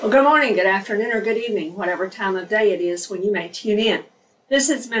Well, good morning, good afternoon, or good evening, whatever time of day it is when you may tune in. This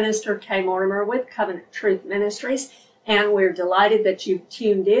is Minister Kay Mortimer with Covenant Truth Ministries, and we're delighted that you've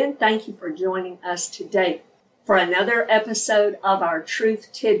tuned in. Thank you for joining us today for another episode of our Truth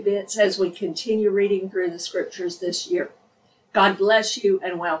Tidbits as we continue reading through the Scriptures this year. God bless you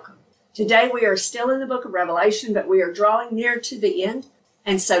and welcome. Today we are still in the book of Revelation, but we are drawing near to the end,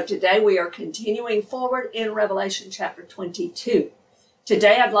 and so today we are continuing forward in Revelation chapter 22.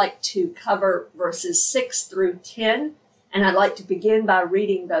 Today I'd like to cover verses 6 through 10, and I'd like to begin by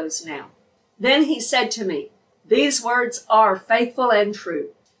reading those now. Then he said to me, "These words are faithful and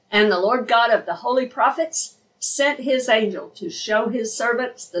true, and the Lord God of the holy prophets sent his angel to show his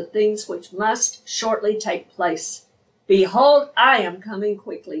servants the things which must shortly take place. Behold, I am coming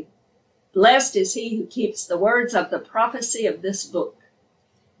quickly. Blessed is he who keeps the words of the prophecy of this book."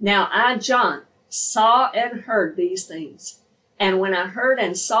 Now I, John, saw and heard these things. And when I heard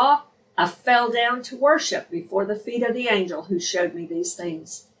and saw, I fell down to worship before the feet of the angel who showed me these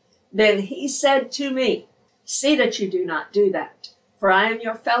things. Then he said to me, "See that you do not do that, for I am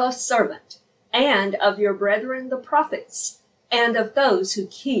your fellow servant, and of your brethren the prophets, and of those who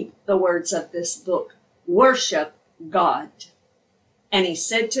keep the words of this book. Worship God." And he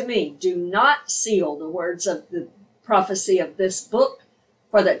said to me, "Do not seal the words of the prophecy of this book,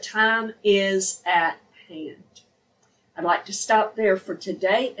 for the time is at hand." I'd like to stop there for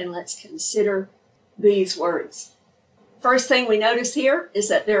today, and let's consider these words. First thing we notice here is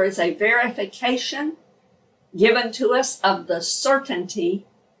that there is a verification given to us of the certainty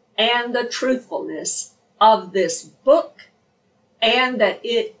and the truthfulness of this book, and that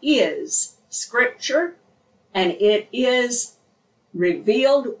it is Scripture, and it is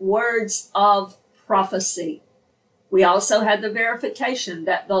revealed words of prophecy. We also had the verification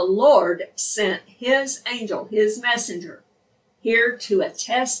that the Lord sent his angel, his messenger, here to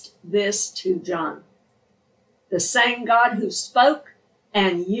attest this to John. The same God who spoke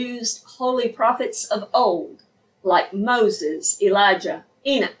and used holy prophets of old, like Moses, Elijah,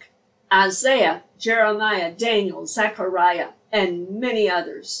 Enoch, Isaiah, Jeremiah, Daniel, Zechariah, and many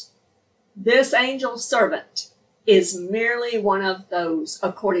others. This angel servant is merely one of those,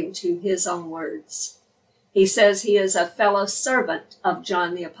 according to his own words. He says he is a fellow servant of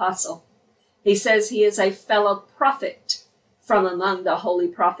John the Apostle. He says he is a fellow prophet from among the holy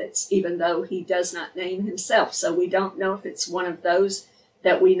prophets, even though he does not name himself. So we don't know if it's one of those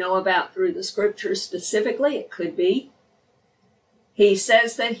that we know about through the Scriptures specifically. It could be. He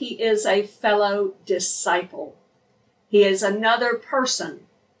says that he is a fellow disciple. He is another person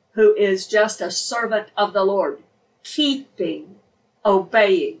who is just a servant of the Lord, keeping,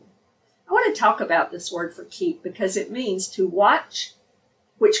 obeying. I want to talk about this word for keep because it means to watch,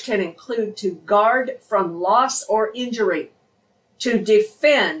 which can include to guard from loss or injury, to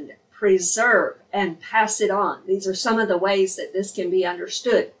defend, preserve, and pass it on. These are some of the ways that this can be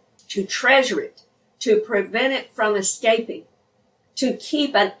understood. To treasure it, to prevent it from escaping, to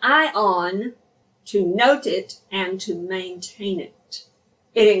keep an eye on, to note it, and to maintain it.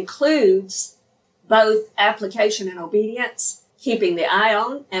 It includes both application and obedience, keeping the eye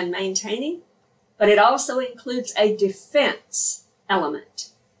on and maintaining, but it also includes a defense element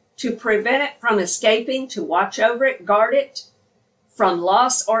to prevent it from escaping, to watch over it, guard it from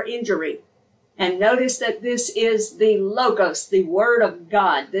loss or injury. And notice that this is the Logos, the Word of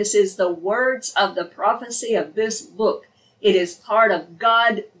God. This is the words of the prophecy of this book. It is part of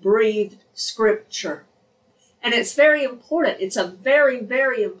God-breathed Scripture. And it's very important. It's a very,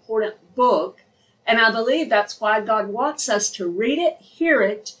 very important book. And I believe that's why God wants us to read it, hear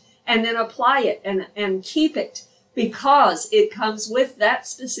it, and then apply it and keep it, because it comes with that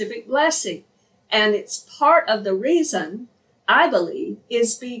specific blessing. And it's part of the reason, I believe,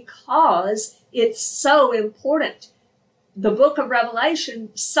 is because it's so important. The book of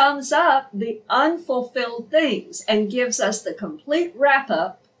Revelation sums up the unfulfilled things and gives us the complete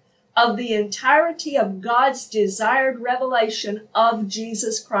wrap-up of the entirety of God's desired revelation of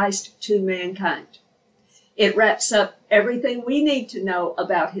Jesus Christ to mankind. It wraps up everything we need to know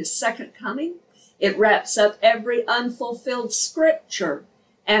about his second coming. It wraps up every unfulfilled scripture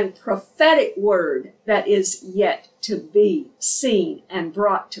and prophetic word that is yet to be seen and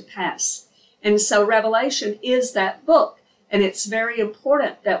brought to pass. And so Revelation is that book. And it's very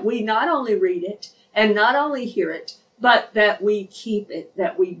important that we not only read it and not only hear it, but that we keep it,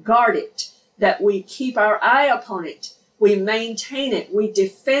 that we guard it, that we keep our eye upon it, we maintain it, we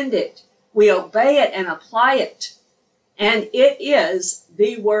defend it, we obey it and apply it. And it is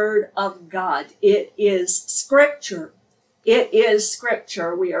the Word of God. It is Scripture. It is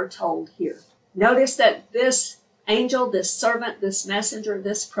Scripture, we are told here. Notice that this angel, this servant, this messenger,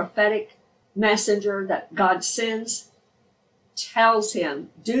 this prophetic messenger that God sends, tells him,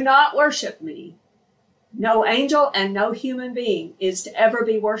 do not worship me. No angel and no human being is to ever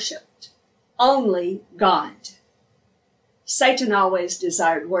be worshiped. Only God. Satan always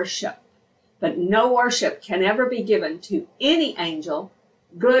desired worship, but no worship can ever be given to any angel,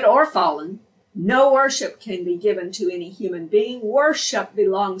 good or fallen. No worship can be given to any human being. Worship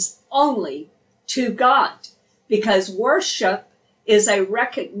belongs only to God, because worship is a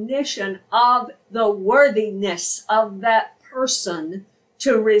recognition of the worthiness of that person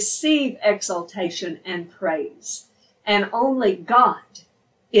to receive exaltation and praise. And only God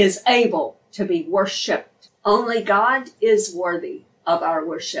is able to be worshiped. Only God is worthy of our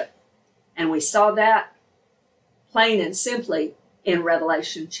worship. And we saw that plain and simply in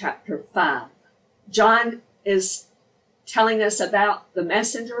Revelation chapter 5. John is telling us about the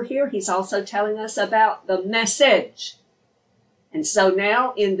messenger here. He's also telling us about the message. And so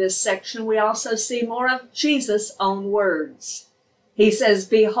now in this section, we also see more of Jesus' own words. He says,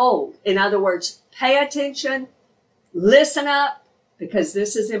 behold, in other words, pay attention, listen up, because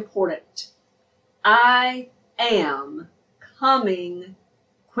this is important. I am coming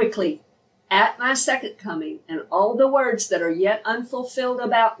quickly at my second coming, and all the words that are yet unfulfilled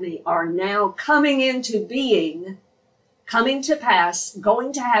about me are now coming into being, coming to pass,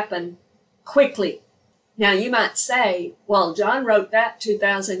 going to happen quickly. Now you might say, well, John wrote that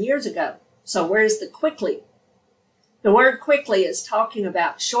 2,000 years ago, so where's the quickly? The word quickly is talking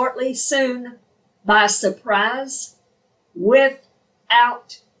about shortly, soon, by surprise,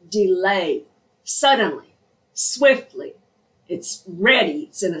 without delay, suddenly, swiftly. It's ready.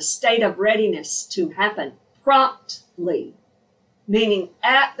 It's in a state of readiness to happen promptly, meaning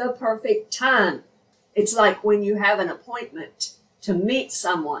at the perfect time. It's like when you have an appointment to meet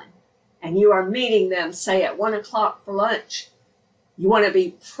someone and you are meeting them, say, at 1 o'clock for lunch. You want to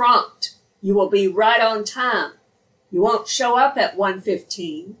be prompt. You will be right on time. You won't show up at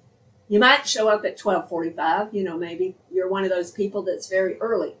 1:15. You might show up at 12:45. Maybe you're one of those people that's very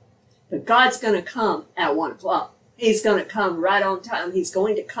early. But God's going to come at 1 o'clock. He's going to come right on time. He's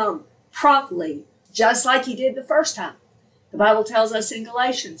going to come promptly, just like he did the first time. The Bible tells us in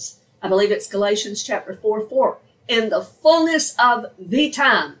Galatians, I believe it's Galatians chapter 4:4, in the fullness of the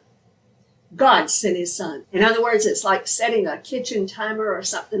time, God sent his son. In other words, it's like setting a kitchen timer or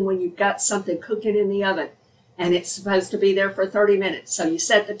something when you've got something cooking in the oven and it's supposed to be there for 30 minutes. So you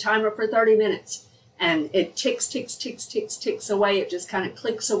set the timer for 30 minutes and it ticks away. It just kind of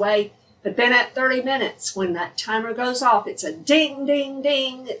clicks away. But then at 30 minutes, when that timer goes off, it's a ding, ding,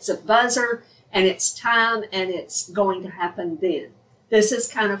 ding. It's a buzzer and it's time and it's going to happen then. This is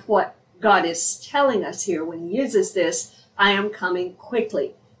kind of what God is telling us here when he uses this, I am coming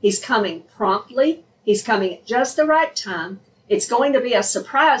quickly. He's coming promptly. He's coming at just the right time. It's going to be a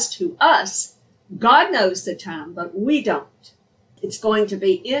surprise to us. God knows the time, but we don't. It's going to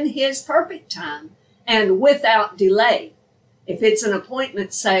be in his perfect time and without delay. If it's an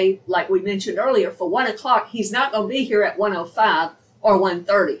appointment, say, like we mentioned earlier, for 1 o'clock, he's not going to be here at 1:05 or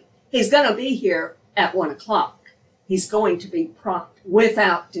 1:30. He's going to be here at 1 o'clock. He's going to be prompt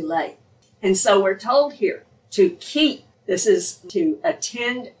without delay. And so we're told here to keep. This is to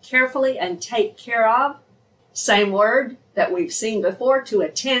attend carefully and take care of. Same word that we've seen before, to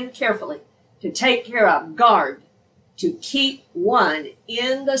attend carefully, to take care of, guard, to keep one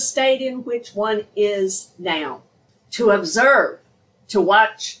in the state in which one is now, to observe, to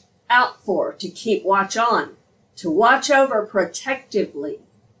watch out for, to keep watch on, to watch over protectively,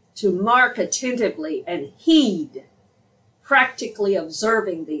 to mark attentively and heed, practically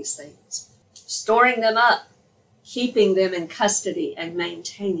observing these things, storing them up, keeping them in custody and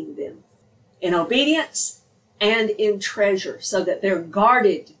maintaining them in obedience and in treasure so that they're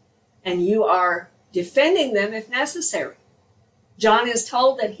guarded and you are defending them if necessary. John is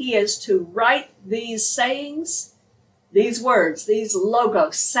told that he is to write these sayings, these words, these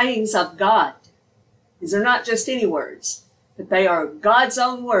logos, sayings of God. These are not just any words, but they are God's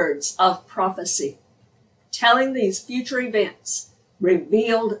own words of prophecy, telling these future events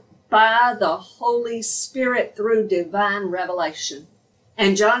revealed by the Holy Spirit through divine revelation.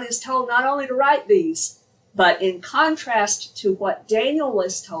 And John is told not only to write these, but in contrast to what Daniel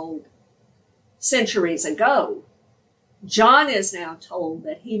was told centuries ago, John is now told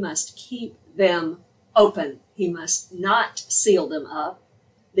that he must keep them open. He must not seal them up.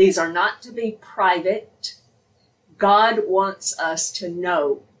 These are not to be private. God wants us to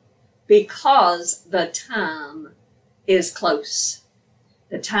know because the time is close.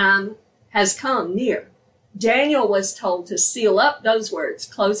 The time has come near. Daniel was told to seal up those words,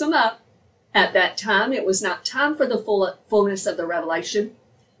 close them up, At that time, it was not time for the fullness of the revelation,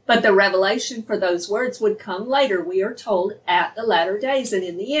 but the revelation for those words would come later, we are told, at the latter days and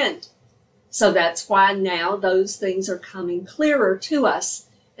in the end. So that's why now those things are coming clearer to us,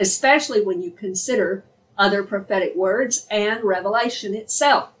 especially when you consider other prophetic words and Revelation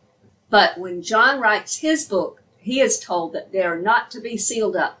itself. But when John writes his book, he is told that they are not to be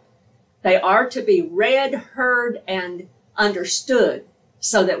sealed up. They are to be read, heard, and understood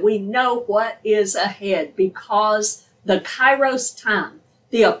so that we know what is ahead, because the Kairos time,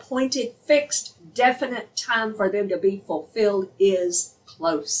 the appointed, fixed, definite time for them to be fulfilled, is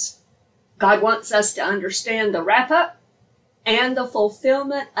close. God wants us to understand the wrap-up and the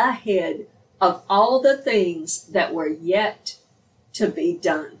fulfillment ahead of all the things that were yet to be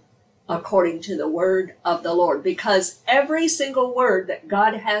done according to the word of the Lord, because every single word that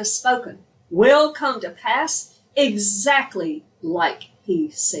God has spoken will come to pass exactly like he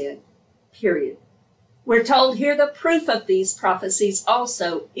said, period. We're told here the proof of these prophecies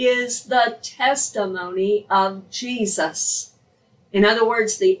also is the testimony of Jesus. In other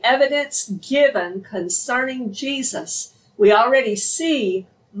words, the evidence given concerning Jesus. We already see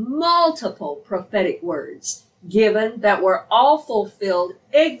multiple prophetic words given that were all fulfilled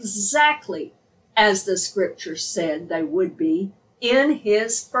exactly as the scripture said they would be in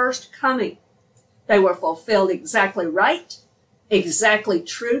his first coming. They were fulfilled exactly right, exactly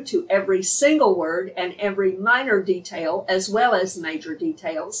true to every single word and every minor detail as well as major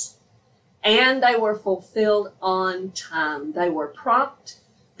details. And they were fulfilled on time. They were prompt.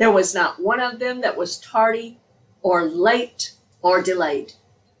 There was not one of them that was tardy or late or delayed.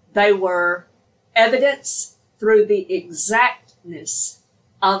 They were evidence through the exactness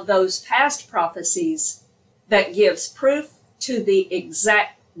of those past prophecies that gives proof to the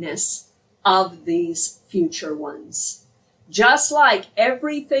exactness of these future ones. Just like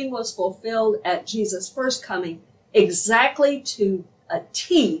everything was fulfilled at Jesus' first coming, exactly to a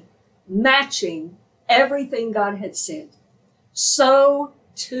T, matching everything God had said, so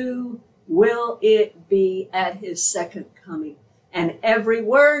too will it be at his second coming. And every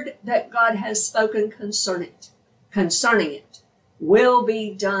word that God has spoken concerning it will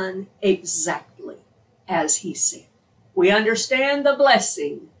be done exactly as he said. We understand the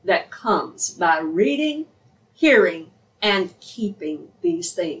blessing that comes by reading, hearing, and keeping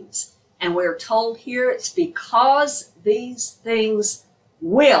these things. And we're told here it's because these things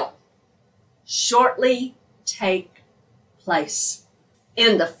will shortly take place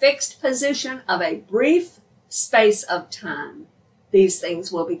in the fixed position of a brief space of time. These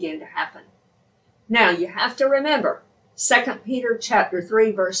things will begin to happen. Now you have to remember, 2 Peter chapter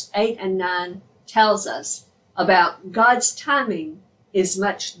 3 verse 8 and 9 tells us about God's timing is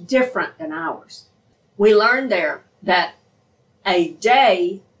much different than ours. We learn there that a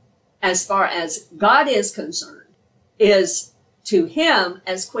day, as far as God is concerned, is to him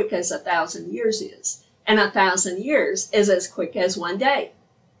as quick as 1,000 years is. And 1,000 years is as quick as one day.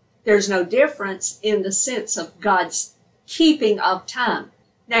 There's no difference in the sense of God's keeping of time.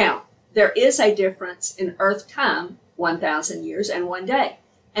 Now, there is a difference in earth time, 1,000 years and one day.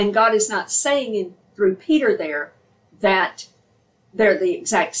 And God is not saying through Peter there that they're the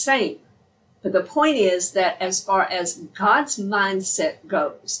exact same. But the point is that as far as God's mindset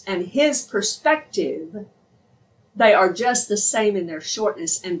goes and his perspective, they are just the same in their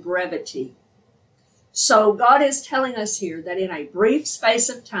shortness and brevity. So God is telling us here that in a brief space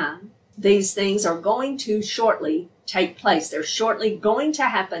of time, these things are going to shortly take place. They're shortly going to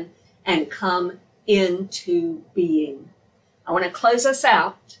happen and come into being. I want to close us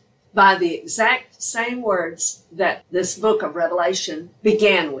out by the exact same words that this book of Revelation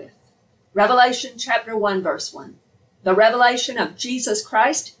began with. Revelation chapter 1 verse 1. The revelation of Jesus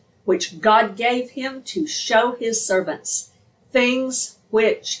Christ, which God gave him to show his servants, things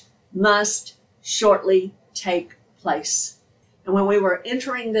which must shortly take place. And when we were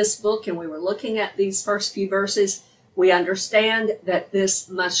entering this book and we were looking at these first few verses, we understand that this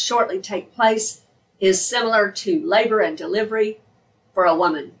must shortly take place is similar to labor and delivery for a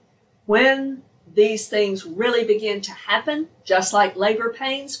woman. When these things really begin to happen, just like labor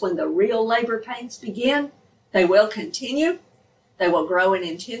pains, when the real labor pains begin, they will continue. They will grow in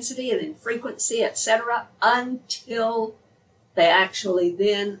intensity and in frequency, etc., until they actually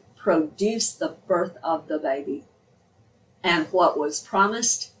then produce the birth of the baby. And what was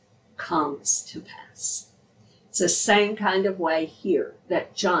promised comes to pass. It's the same kind of way here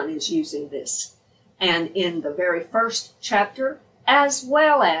that John is using this. And in the very first chapter, as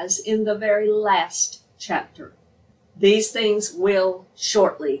well as in the very last chapter, these things will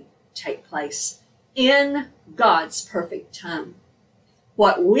shortly take place in God's perfect time.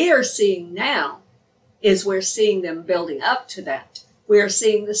 What we're seeing now is we're seeing them building up to that. We are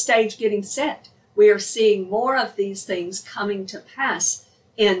seeing the stage getting set. We are seeing more of these things coming to pass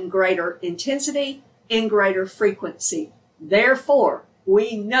in greater intensity, in greater frequency. Therefore,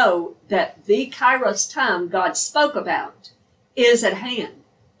 we know that the Kairos time God spoke about is at hand,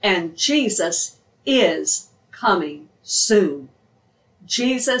 and Jesus is coming soon.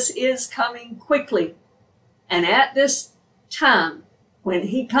 Jesus is coming quickly, and at this time, when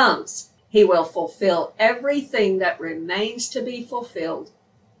he comes, he will fulfill everything that remains to be fulfilled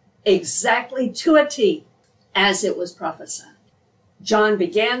exactly to a T as it was prophesied. John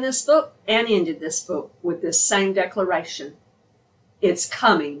began this book and ended this book with this same declaration. It's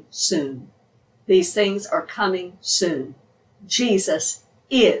coming soon. These things are coming soon. Jesus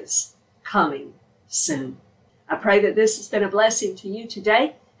is coming soon. I pray that this has been a blessing to you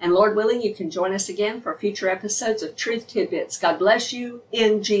today. And Lord willing, you can join us again for future episodes of Truth Tidbits. God bless you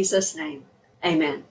in Jesus' name. Amen.